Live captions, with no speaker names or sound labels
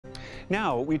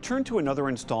Now, we turn to another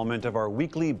installment of our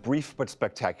weekly Brief but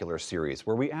Spectacular series,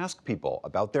 where we ask people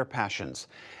about their passions.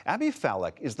 Abby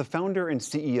Falik is the founder and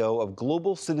CEO of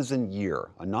Global Citizen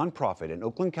Year, a nonprofit in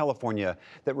Oakland, California,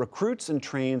 that recruits and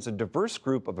trains a diverse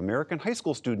group of American high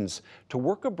school students to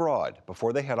work abroad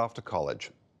before they head off to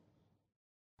college.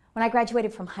 When I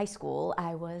graduated from high school,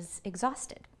 I was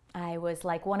exhausted. I was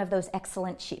like one of those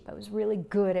excellent sheep. I was really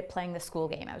good at playing the school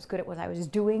game. I was good at what I was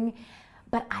doing,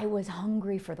 but I was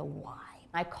hungry for the why.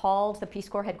 I called the Peace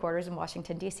Corps headquarters in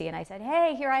Washington, D.C., and I said,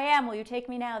 hey, here I am, will you take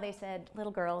me now? They said,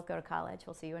 little girl, go to college,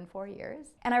 we'll see you in 4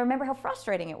 years. And I remember how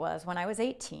frustrating it was when I was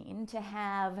 18 to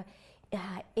have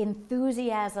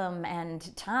enthusiasm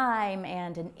and time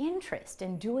and an interest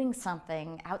in doing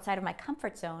something outside of my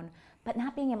comfort zone, but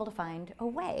not being able to find a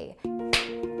way.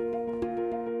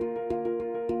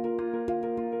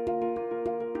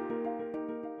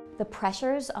 The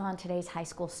pressures on today's high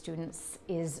school students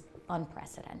is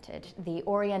unprecedented. The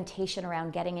orientation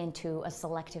around getting into a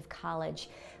selective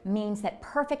college means that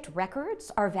perfect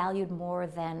records are valued more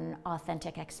than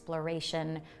authentic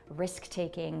exploration,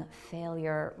 risk-taking,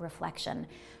 failure, reflection.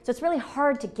 So it's really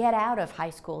hard to get out of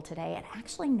high school today and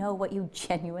actually know what you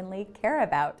genuinely care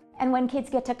about. And when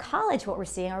kids get to college, what we're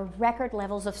seeing are record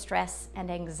levels of stress and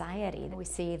anxiety. We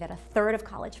see that 1/3 of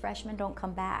college freshmen don't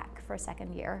come back for a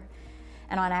second year.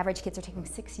 And on average, kids are taking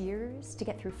 6 years to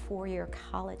get through 4-year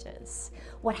colleges.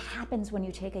 What happens when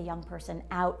you take a young person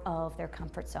out of their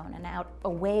comfort zone and out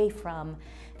away from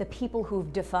the people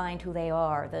who've defined who they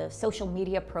are, the social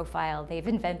media profile they've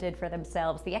invented for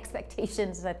themselves, the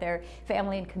expectations that their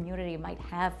family and community might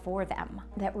have for them?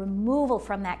 That removal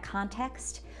from that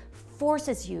context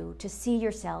forces you to see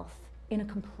yourself in a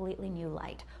completely new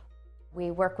light. We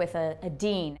work with a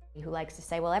dean who likes to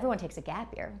say, well, everyone takes a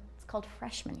gap year. It's called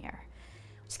freshman year.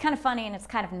 It's kind of funny and it's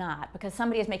kind of not, because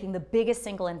somebody is making the biggest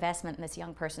single investment in this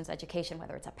young person's education,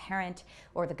 whether it's a parent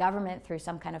or the government through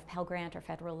some kind of Pell Grant or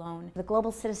federal loan. The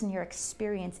Global Citizen Year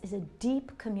experience is a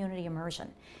deep community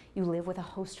immersion. You live with a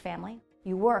host family.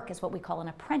 You work as what we call an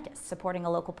apprentice, supporting a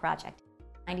local project.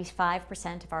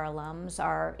 95% of our alums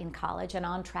are in college and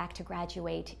on track to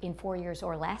graduate in 4 years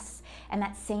or less, and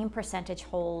that same percentage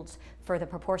holds for the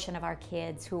proportion of our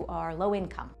kids who are low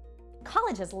income.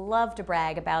 Colleges love to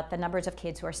brag about the numbers of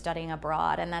kids who are studying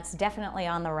abroad, and that's definitely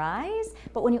on the rise.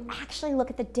 But when you actually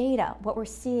look at the data, what we're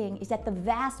seeing is that the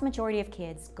vast majority of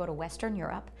kids go to Western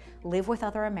Europe, live with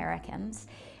other Americans,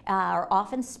 are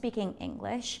often speaking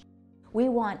English. We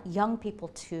want young people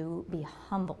to be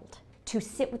humbled, to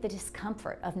sit with the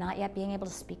discomfort of not yet being able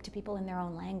to speak to people in their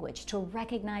own language, to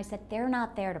recognize that they're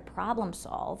not there to problem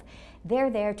solve, they're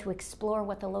there to explore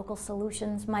what the local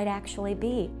solutions might actually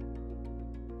be.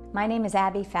 My name is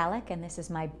Abby Falik, and this is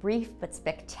my brief but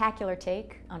spectacular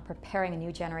take on preparing a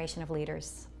new generation of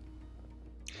leaders.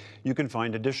 You can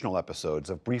find additional episodes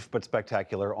of Brief but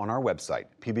Spectacular on our website,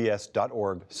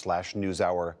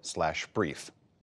 pbs.org/newshour/brief.